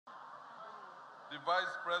the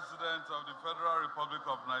Vice President of the Federal Republic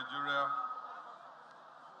of Nigeria,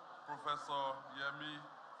 Professor Yemi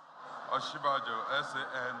Oshibajo,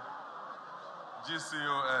 SAN,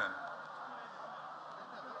 GCON.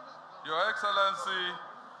 Your Excellency,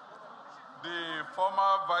 the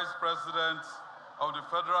former Vice President of the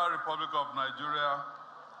Federal Republic of Nigeria,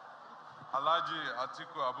 Alhaji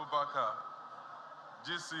Atiku Abubakar,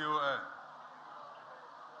 GCON.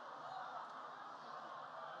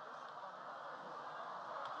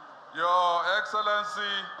 Your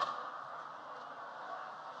Excellency,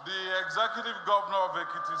 the Executive Governor of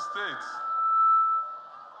Ekiti State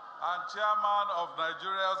and Chairman of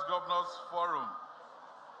Nigeria's Governors Forum,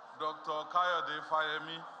 Dr. Kayode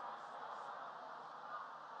Fayemi.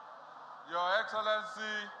 Your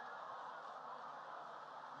Excellency,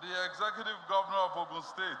 the Executive Governor of Ogun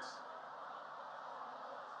State,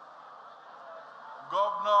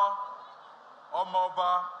 Governor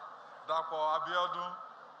Omoba Dapo Abiodun.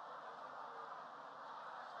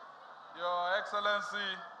 Your Excellency,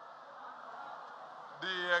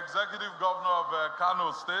 the Executive Governor of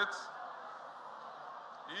Kano State,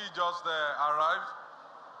 he just arrived,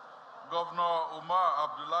 Governor Umar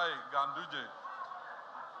Abdullahi Ganduje.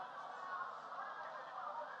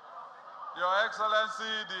 Your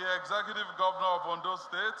Excellency, the Executive Governor of Ondo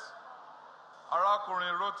State,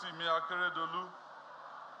 Arakunrin Rotimi Akeredolu,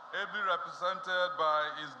 ably represented by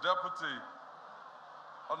his deputy,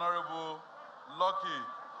 Honorable Lucky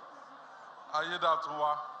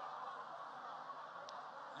Ayedatunwa.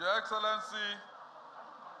 Your Excellency,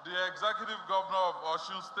 the Executive Governor of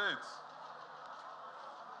Osun State,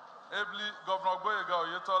 Governor Gboyega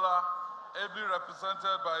Oyetola, ably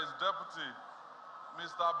represented by his deputy,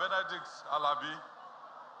 Mr. Benedict Alabi.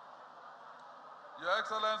 Your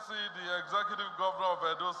Excellency, the Executive Governor of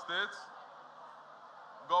Edo State,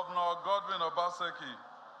 Governor Godwin Obaseki,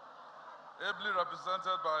 ably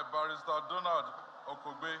represented by Barrister Donald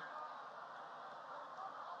Okogbe.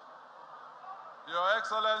 Your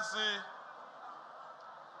Excellency,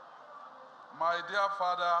 my dear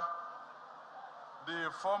father, the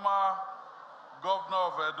former Governor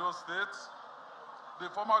of Edo State, the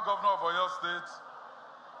former Governor of Oyo State,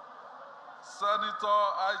 Senator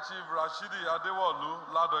High Chief Rashidi Adewolu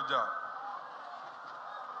Ladoja.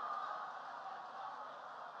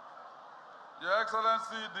 Your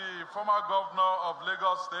Excellency, the former Governor of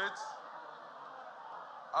Lagos State,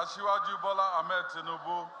 Asiwaju Bola Ahmed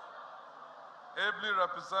Tinubu, ably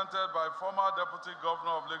represented by former Deputy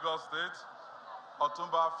Governor of Lagos State,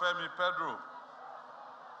 Otumba Femi Pedro.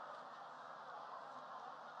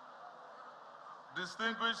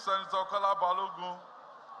 Distinguished Senator Kola Balogun,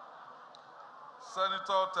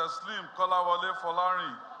 Senator Teslim Kolawole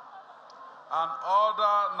Folarin, and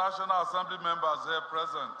other National Assembly members here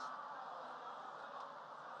present.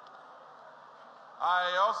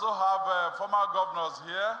 I also have former governors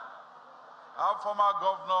here. I have former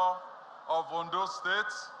Governor of Ondo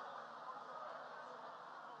State.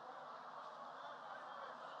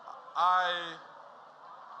 I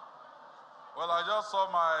just saw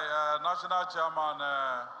my national chairman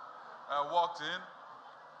walked in.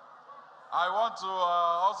 I want to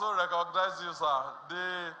also recognize you, sir.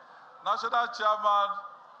 The national chairman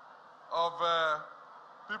of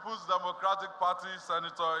People's Democratic Party,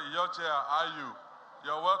 Senator Iyoche Ayu.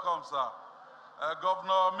 You're welcome, sir.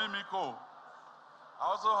 Governor Mimiko. I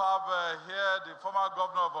also have here the former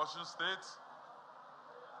Governor of Osun State,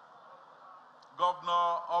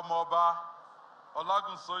 Governor Omoba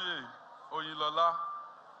Olagunsoye Oyilola.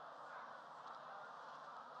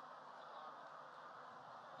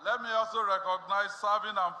 Let me also recognize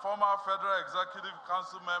serving and former Federal Executive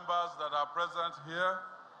Council members that are present here.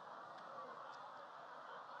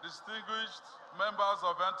 Distinguished members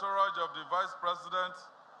of entourage of the Vice President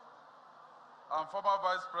and former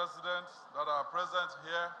Vice President that are present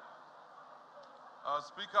here.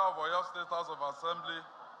 Speaker of Oyo State House of Assembly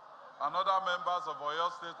and other members of Oyo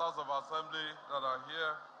State House of Assembly that are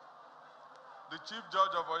here. The Chief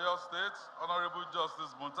Judge of Oyo State, Honorable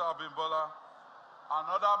Justice Munta Abimbola, and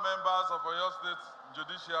other members of Oyo State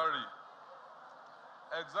Judiciary.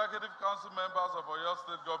 Executive Council members of Oyo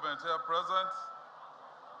State Government here present.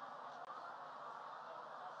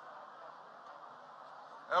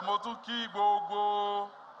 Emotuki gbogbo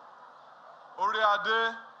orí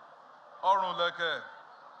adé ọrùn lẹ̀kẹ̀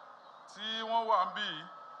tí wọ́n wà ń bí.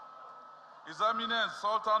 His Eminence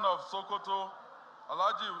Sultan of Sokoto,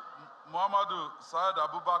 Alhaji Muhammadu Said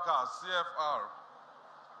Abubakar, CFR.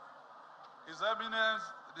 His Eminence,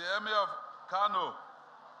 the Emir of Kano,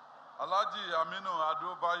 Alhaji Aminu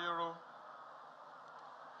Ado Bayero.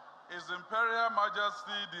 His Imperial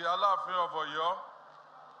Majesty, the Aláàfin of Ọ̀yọ́,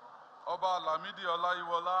 Oba Lamidi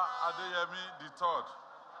Olayiwola Adeyemi III.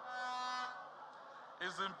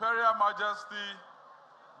 His Imperial Majesty,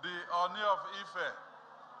 the Oni of Ife,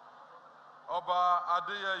 Oba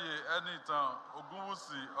Adeyeye Enitan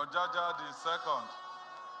Ogunwusi Ojaja II,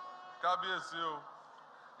 Kabiyesi,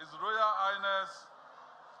 His Royal Highness,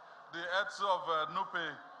 the Etsu of Nupe,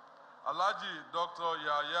 Alhaji Dr.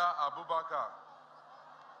 Yahya Abubakar.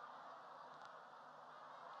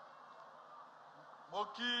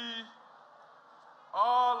 Moki,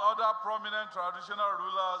 all other prominent traditional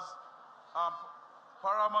rulers and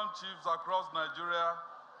paramount chiefs across Nigeria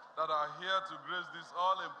that are here to grace this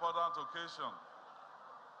all-important occasion.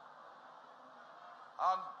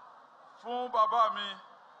 And fún bàbá mi,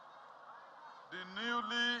 the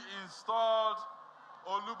newly installed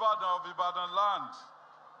Olubadan of Ibadan land,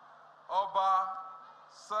 Oba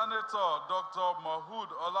Senator Dr. Mahood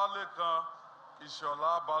Olalekan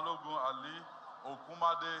Ishola Balogun Ali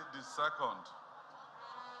Okumade II.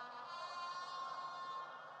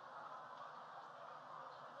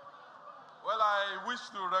 Well, I wish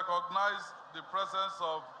to recognize the presence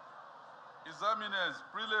of His Eminence,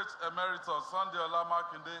 Prelate Emeritus Sunday Ola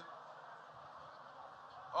Makinde,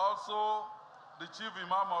 also the Chief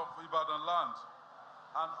Imam of Ibadan land,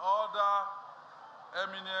 and other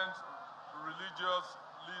eminent religious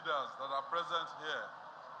leaders that are present here.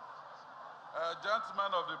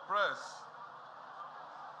 Gentlemen of the press,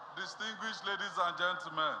 distinguished ladies and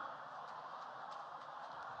gentlemen,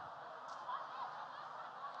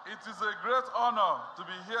 it is a great honor to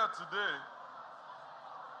be here today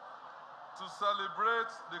to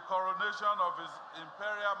celebrate the coronation of His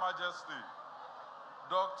Imperial Majesty,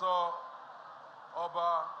 Dr.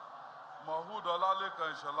 Oba Mahood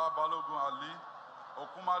Olalekan Ishola Balogun Ali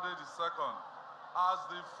Okumade II as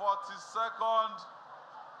the 42nd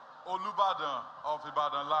Olubadan of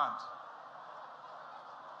Ibadan land.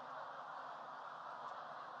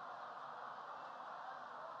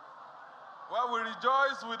 Well, we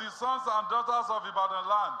rejoice with the sons and daughters of Ibadan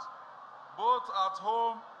land, both at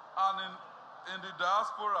home and in the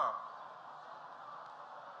diaspora.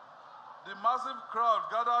 The massive crowd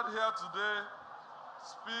gathered here today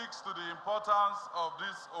speaks to the importance of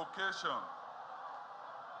this occasion.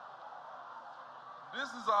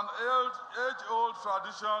 This is an age-old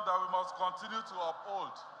tradition that we must continue to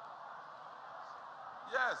uphold.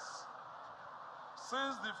 Yes,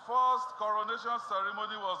 since the first coronation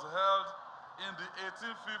ceremony was held in the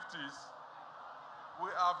 1850s, we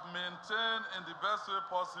have maintained in the best way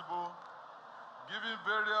possible, given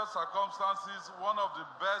various circumstances, one of the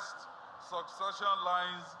best succession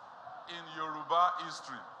lines in Yoruba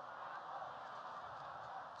history.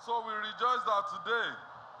 So we rejoice that today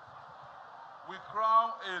we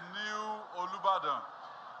crown a new Olubadan.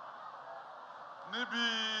 Níbi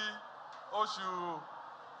oṣù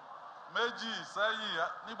méjì sẹ́yìn,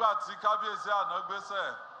 nígbà tí Kábíyèsí àná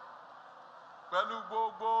gbéṣẹ̀, pẹ̀lú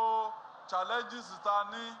gbogbo challenges ta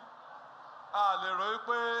ní, a lè rò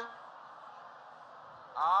pé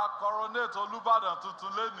a coronate Olubadan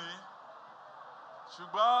tuntun lénìí,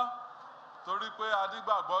 ṣùgbọ́n torí pé a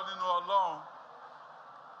nígbàgbọ́ nínú Ọlọ́run,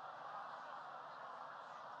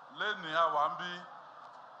 lénìí a wà ń bí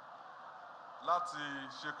láti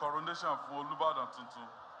ṣe coronation fún Olubadan tuntun.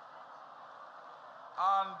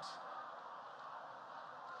 And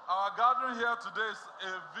our gathering here today is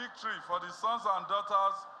a victory for the sons and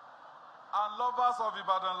daughters and lovers of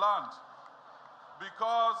Ibadan land,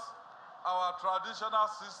 because our traditional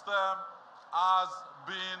system has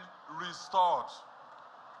been restored.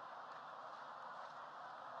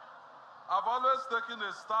 I've always taken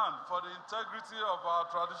a stand for the integrity of our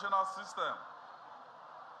traditional system.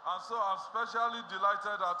 And so I'm especially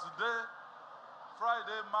delighted that today,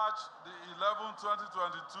 Friday, March the 11th,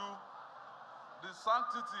 2022, the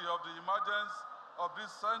sanctity of the emergence of this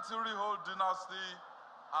century-old dynasty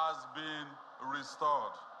has been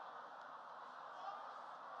restored.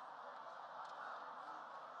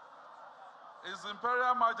 His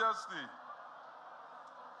Imperial Majesty,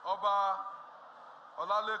 Oba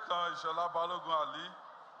Olalekan Ishola Balogun Ali,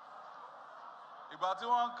 ìgbà tí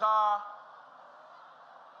wọ́n ka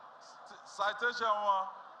citation wọn,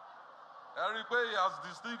 ẹ rí pé he has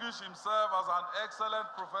distinguished himself as an excellent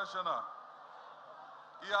professional.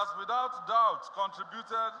 He has without doubt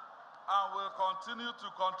contributed and will continue to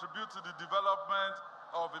contribute to the development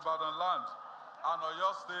of Ibadan land and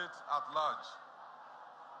Oyo State at large.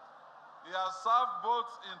 He has served both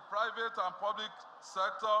in private and public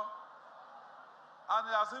sector, and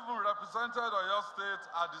he has even represented Oyo State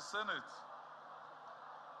at the Senate.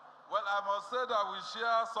 Well, I must say that we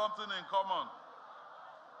share something in common.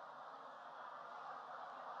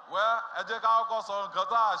 We Well, ẹ jẹ́ ká kọ́kọ́ sọ nǹkan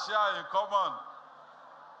tá a share in common.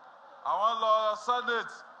 Àwọn lọ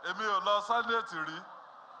Senate, èmi ò lọ Senate rí.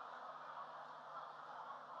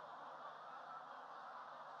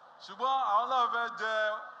 Ṣùgbọ́n àwọn náà fẹ́ jẹ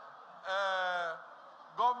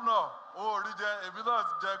governor, wọn ò rí jẹ, èmi náà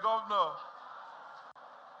jẹ governor.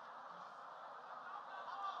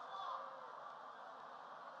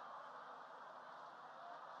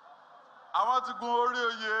 Àwọn ti gun orí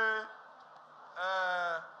oyè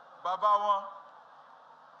bàbá wọn.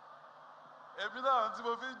 Èmi náà tí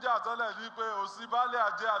mo fi ń jà tẹ́lẹ̀ ní pé òsì baálẹ̀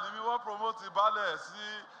àjẹ́ àní mi wọ́n promote baálẹ̀ sí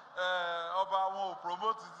ọba, wọn ò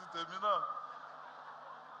promote ti tèmi náà.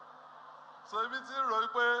 So èmi ti ń rò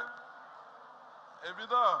pé èmi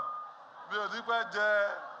náà mi ò ní pẹ́ jẹ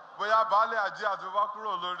bóyá baálẹ̀ àjẹ́ àti bá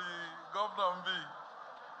kúrò lórí gómìnà ń bì.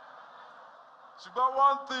 Ṣùgbọ́n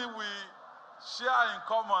one thing we share in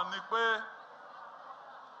common ni pé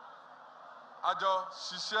a jọ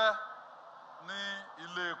ṣiṣẹ́ ní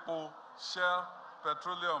ilé epo Shell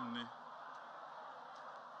Petroleum ni.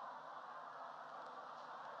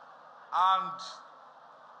 And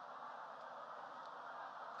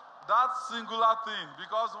that singular thing,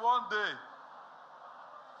 because one day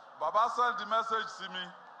Baba sent the message to me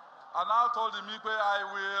and I told him I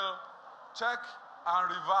will check and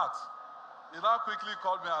revert. He now quickly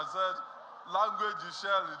called me and said, language is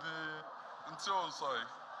Shell in Tionsoy.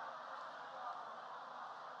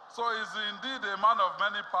 So he's indeed a man of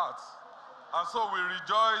many parts. And so we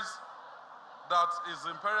rejoice that His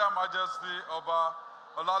Imperial Majesty Oba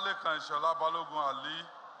Olalekan Ishola Balogun Ali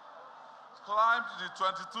climbed the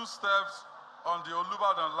 22 steps on the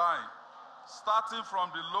Olubadan line, starting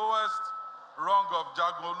from the lowest rung of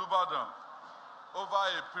Jagun Olubadan over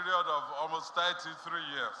a period of almost 33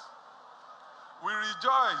 years. We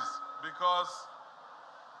rejoice because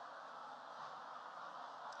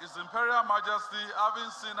His Imperial Majesty,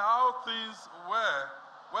 having seen how things were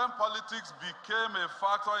when politics became a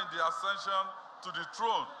factor in the ascension to the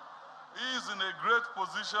throne, he is in a great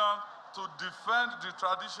position to defend the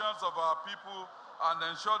traditions of our people and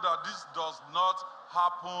ensure that this does not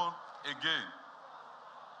happen again.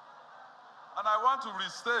 And I want to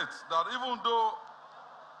restate that even though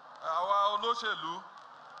our Olóṣèlú,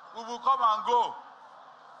 we will come and go.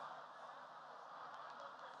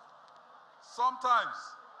 Sometimes,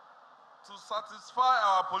 to satisfy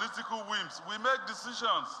our political whims, we make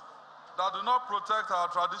decisions that do not protect our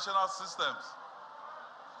traditional systems.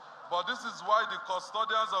 But this is why the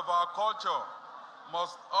custodians of our culture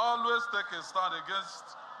must always take a stand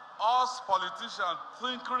against us politicians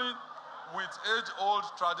tinkering with age-old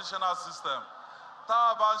traditional system.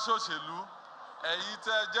 Tá a bá ń ṣòṣèlú, ẹ̀yin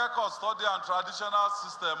tẹ́ jẹ́ custodian traditional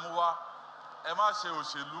system wa, ẹ má ṣe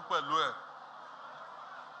òṣèlú pẹ̀lú ẹ̀.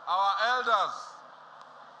 Our elders,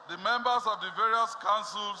 the members of the various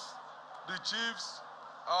councils, the chiefs,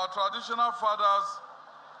 our traditional fathers,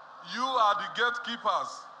 you are the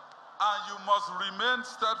gatekeepers and you must remain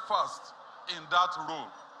steadfast in that role.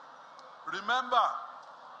 Remember,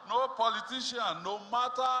 no politician, no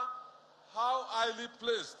matter how highly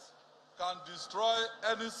placed, can destroy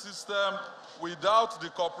any system without the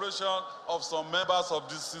cooperation of some members of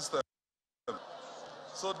this system.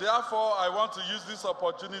 So therefore, I want to use this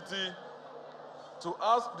opportunity to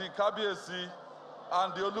ask the Kabiyesi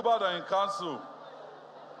and the Olubadan Council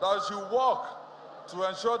that we should work to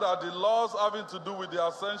ensure that the laws having to do with the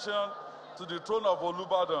ascension to the throne of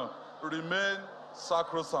Olubadan remain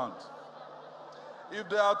sacrosanct. If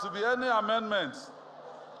there are to be any amendments,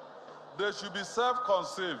 they should be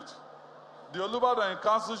self-conceived. The Olubadan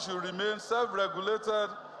Council should remain self-regulated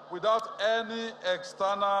without any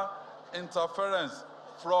external interference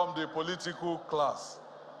from the political class.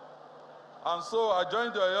 And so I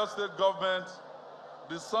joined the Oyo State government,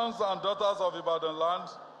 the sons and daughters of Ibadan land,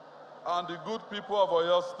 and the good people of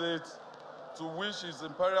Oyo State to wish His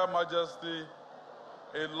Imperial Majesty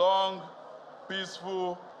a long,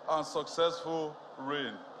 peaceful, and successful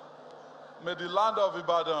reign. May the land of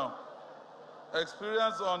Ibadan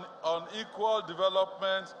experience unequal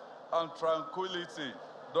development and tranquility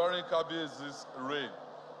during Kabiyesi's reign.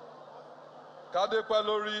 Kádé pẹ́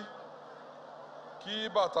lórí, kí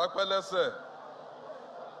bàtà pẹ́ lẹ́sẹ̀.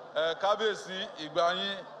 Kábíyèsí, ìgbà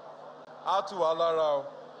yín á tù wá lára o.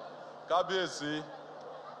 Kábíyèsí,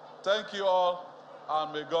 thank you all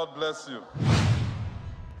and may God bless you.